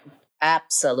going?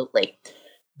 Absolutely.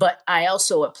 But I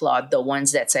also applaud the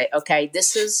ones that say, okay,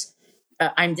 this is,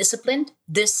 I'm disciplined.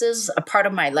 This is a part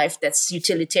of my life that's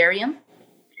utilitarian.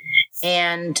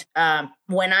 And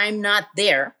when I'm not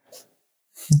there,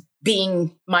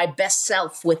 being my best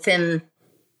self within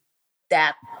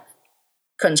that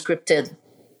conscripted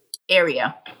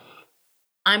area,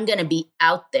 I'm going to be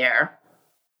out there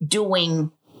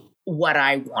doing what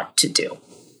I want to do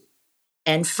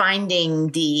and finding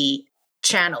the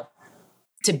channel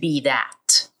to be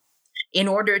that in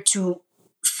order to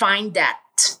find that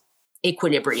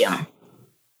equilibrium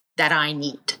that I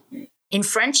need. In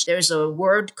French, there's a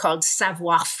word called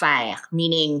savoir-faire,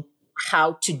 meaning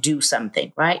how to do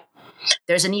something, right?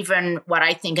 There's what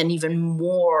I think an even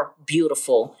more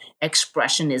beautiful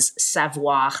expression is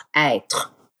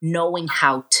savoir-être, knowing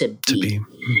how to be.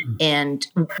 Mm-hmm. And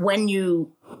when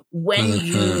you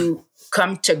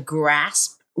come to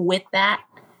grasp with that,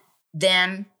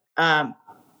 then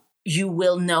you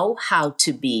will know how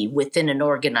to be within an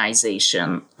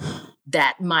organization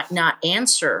that might not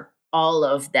answer all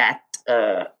of that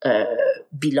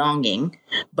belonging,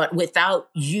 but without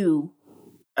you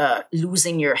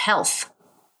losing your health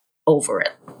over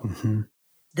it. Mm-hmm.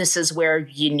 This is where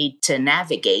you need to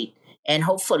navigate and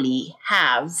hopefully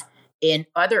have in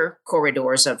other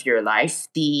corridors of your life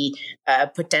the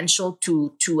potential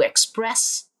to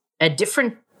express a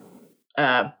different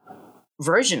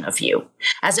version of you.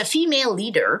 As a female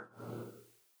leader,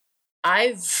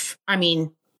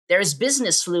 there's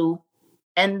business Lou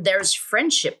and there's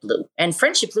friendship Lou. And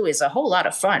friendship Lou is a whole lot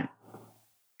of fun.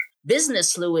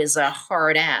 Business Lou is a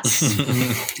hard ass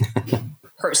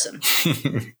person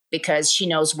because she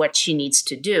knows what she needs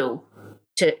to do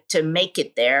to make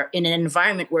it there in an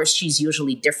environment where she's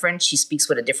usually different. She speaks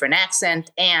with a different accent.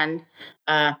 And,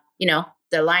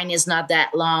 the line is not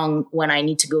that long when I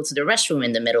need to go to the restroom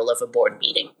in the middle of a board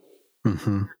meeting.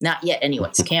 Mm-hmm. Not yet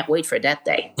anyways. Can't wait for that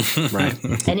day. Right.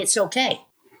 And it's okay.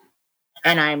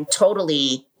 And I'm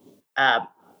totally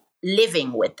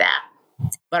living with that.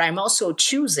 But I'm also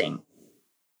choosing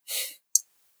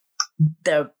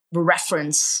the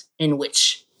reference in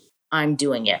which I'm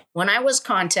doing it. When I was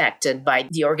contacted by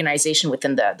the organization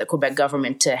within the Quebec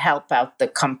government to help out the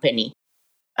company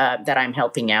that I'm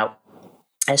helping out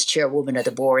as chairwoman of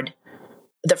the board,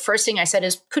 the first thing I said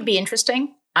is, could be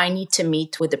interesting. I need to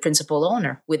meet with the principal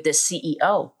owner, with the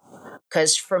CEO,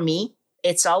 because for me,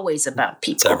 it's always about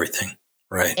people. It's everything,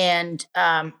 right? And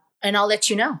I'll let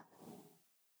you know.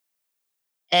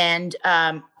 And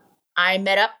I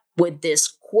met up with this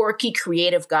quirky,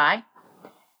 creative guy,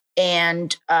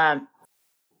 and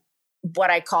what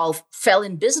I call fell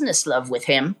in business love with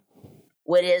him,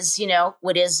 with his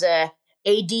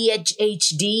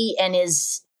ADHD and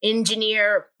his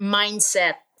engineer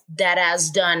mindset that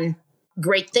has done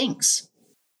great things,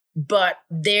 but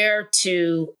there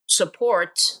to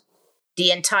support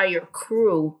the entire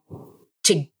crew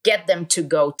to get them to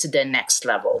go to the next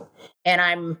level.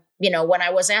 And when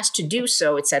I was asked to do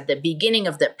so, it's at the beginning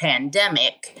of the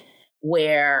pandemic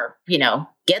where,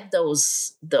 get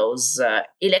those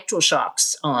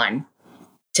electroshocks on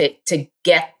to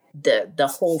get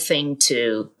the whole thing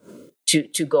to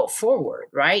go forward,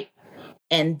 right?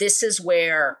 And this is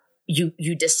where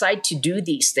you decide to do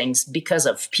these things because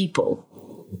of people.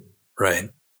 Right.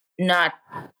 Not,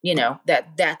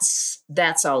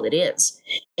 that's all it is.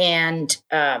 And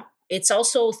it's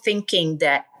also thinking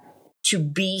that to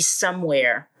be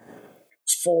somewhere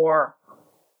for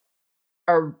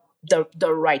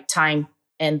the right time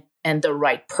and the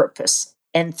right purpose,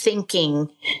 and thinking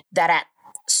that at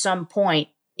some point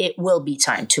it will be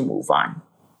time to move on,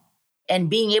 and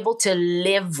being able to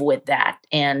live with that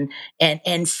and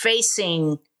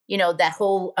facing, that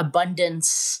whole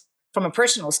abundance from a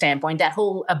personal standpoint, that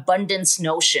whole abundance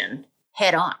notion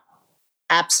head on.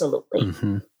 Absolutely.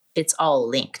 Mm-hmm. It's all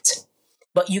linked,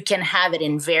 but you can have it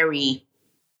in very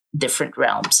different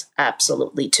realms.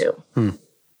 Absolutely too.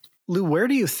 Lou, where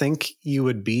do you think you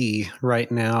would be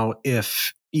right now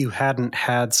if you hadn't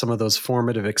had some of those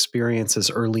formative experiences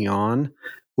early on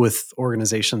with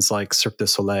organizations like Cirque du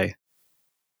Soleil?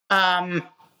 I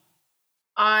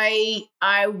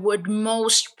would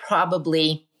most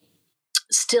probably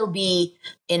still be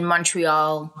in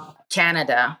Montreal,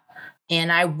 Canada,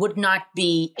 and I would not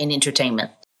be in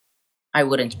entertainment. I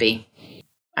wouldn't be.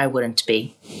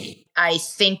 I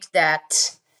think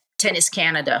that Tennis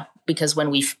Canada, because when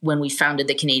we founded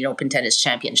the Canadian Open Tennis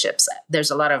Championships,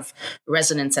 there's a lot of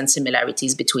resonance and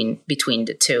similarities between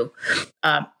the two.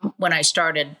 When I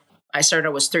started I started,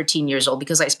 I was 13 years old.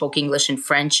 Because I spoke English and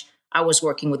French, I was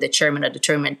working with the chairman of the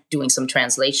tournament, doing some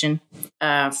translation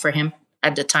for him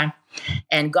at the time,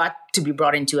 and got to be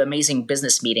brought into amazing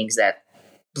business meetings that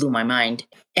blew my mind.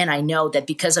 And I know that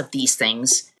because of these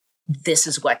things, this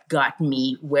is what got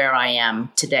me where I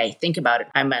am today. Think about it.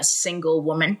 I'm a single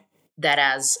woman that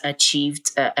has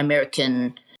achieved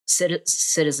American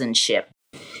citizenship.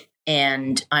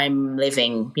 And I'm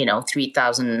living,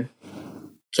 3,000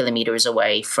 kilometers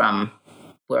away from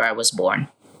where I was born.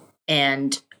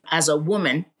 And as a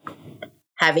woman,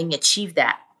 having achieved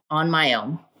that on my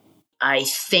own, I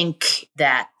think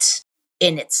that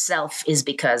in itself is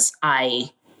because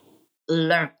I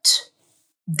learned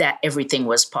that everything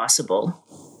was possible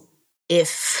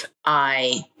if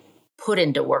I put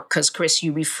in the work. Because, Chris,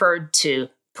 you referred to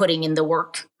putting in the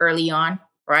work early on,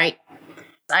 right?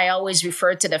 I always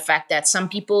refer to the fact that some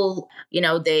people,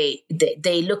 they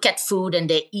look at food and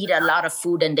they eat a lot of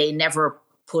food and they never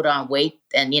put on weight.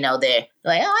 And, they're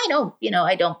like, oh,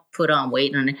 I don't put on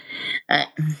weight. And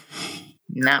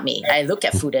not me. I look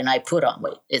at food and I put on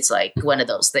weight. It's like one of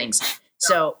those things.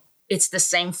 So it's the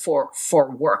same for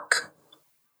work.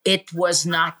 It was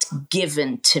not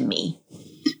given to me.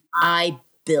 I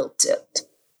built it.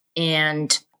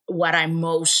 And what I'm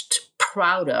most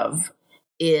proud of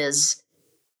is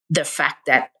the fact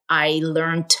that I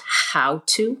learned how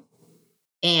to,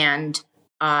 and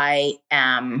I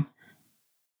am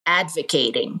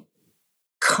advocating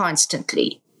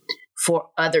constantly for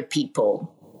other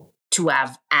people to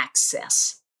have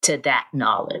access to that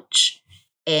knowledge.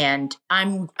 And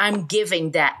I'm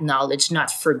giving that knowledge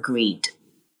not for greed.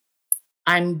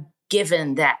 I'm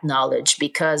given that knowledge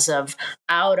because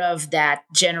out of that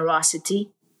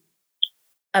generosity,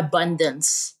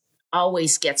 abundance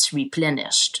always gets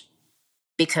replenished,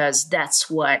 because that's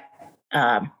what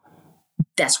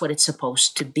it's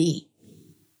supposed to be.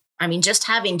 I mean, just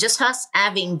us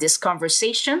having this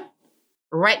conversation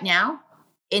right now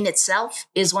in itself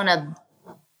is one of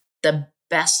the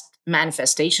best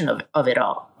manifestation of it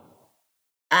all.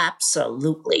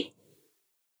 Absolutely.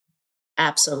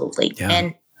 Yeah.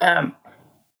 And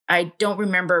I don't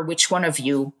remember which one of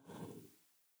you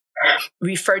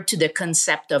referred to the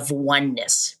concept of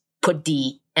oneness, put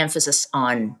the emphasis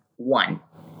on one.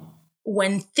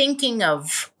 When thinking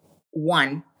of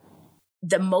one,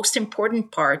 the most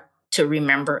important part to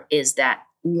remember is that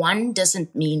one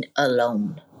doesn't mean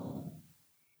alone.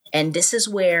 And this is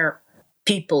where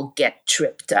people get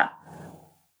tripped up.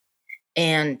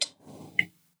 And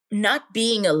not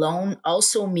being alone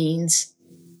also means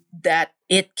that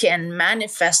it can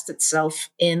manifest itself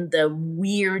in the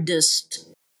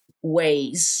weirdest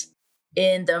ways,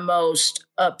 in the most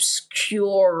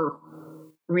obscure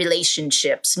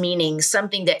relationships, meaning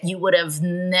something that you would have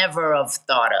never have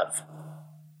thought of.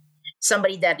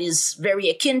 Somebody that is very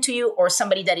akin to you or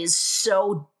somebody that is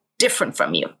so different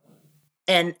from you,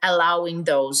 and allowing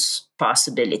those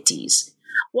possibilities.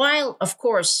 While, of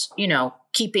course,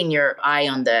 keeping your eye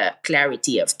on the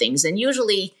clarity of things. And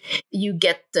usually you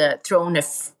get thrown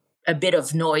a bit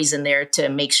of noise in there to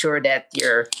make sure that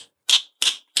you're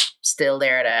still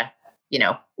there to,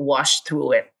 wash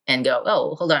through it and go,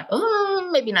 oh, hold on. Oh,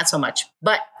 maybe not so much.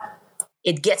 But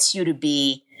it gets you to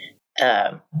be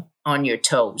on your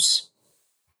toes,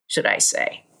 should I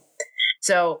say.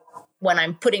 So when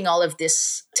I'm putting all of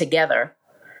this together,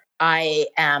 I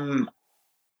am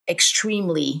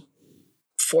extremely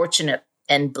fortunate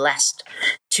and blessed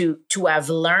to have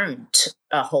learned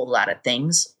a whole lot of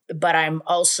things. But I'm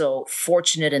also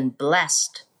fortunate and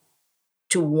blessed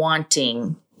to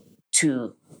wanting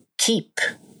to keep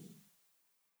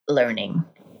learning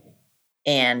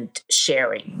and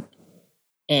sharing,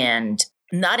 and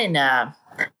not in a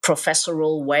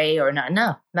professorial way or not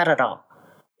at all.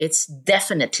 It's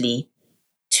definitely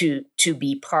to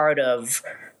be part of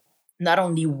not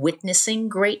only witnessing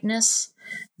greatness,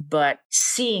 but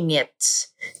seeing it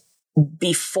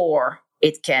before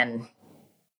it can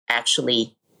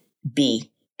actually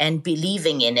be, and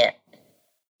believing in it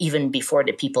even before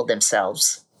the people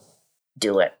themselves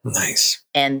do it. Nice.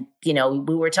 And,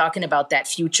 we were talking about that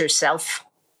future self.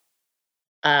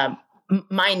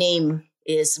 My name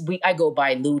is, I go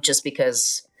by Lou just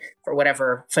because, for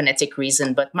whatever phonetic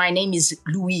reason, but my name is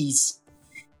Louise.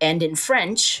 And in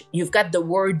French, you've got the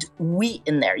word oui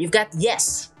in there. You've got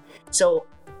yes. So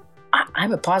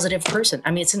I'm a positive person.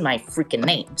 I mean, it's in my freaking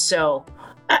name. So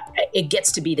it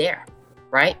gets to be there,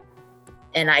 right?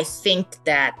 And I think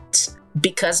that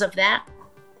because of that,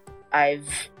 I've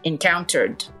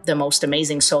encountered the most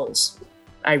amazing souls.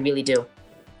 I really do.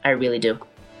 I really do.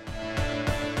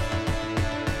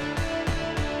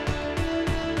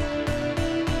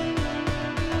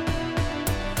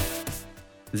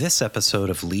 This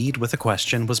episode of Lead with a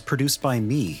Question was produced by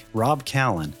me, Rob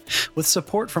Callan, with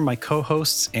support from my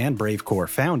co-hosts and Bravecore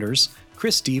founders,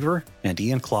 Chris Deaver and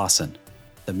Ian Clausen.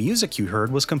 The music you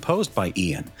heard was composed by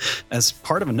Ian, as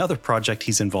part of another project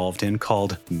he's involved in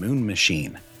called Moon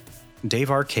Machine.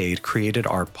 Dave Arcade created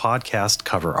our podcast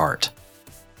cover art.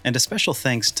 And a special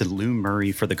thanks to Lou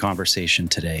Murray for the conversation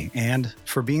today, and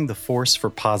for being the force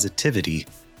for positivity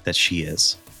that she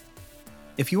is.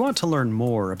 If you want to learn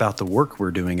more about the work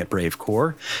we're doing at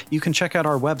Bravecore, you can check out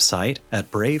our website at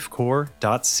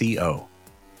bravecore.co.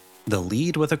 The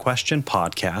Lead with a Question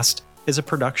podcast is a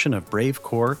production of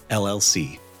Bravecore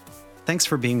LLC. Thanks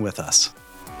for being with us.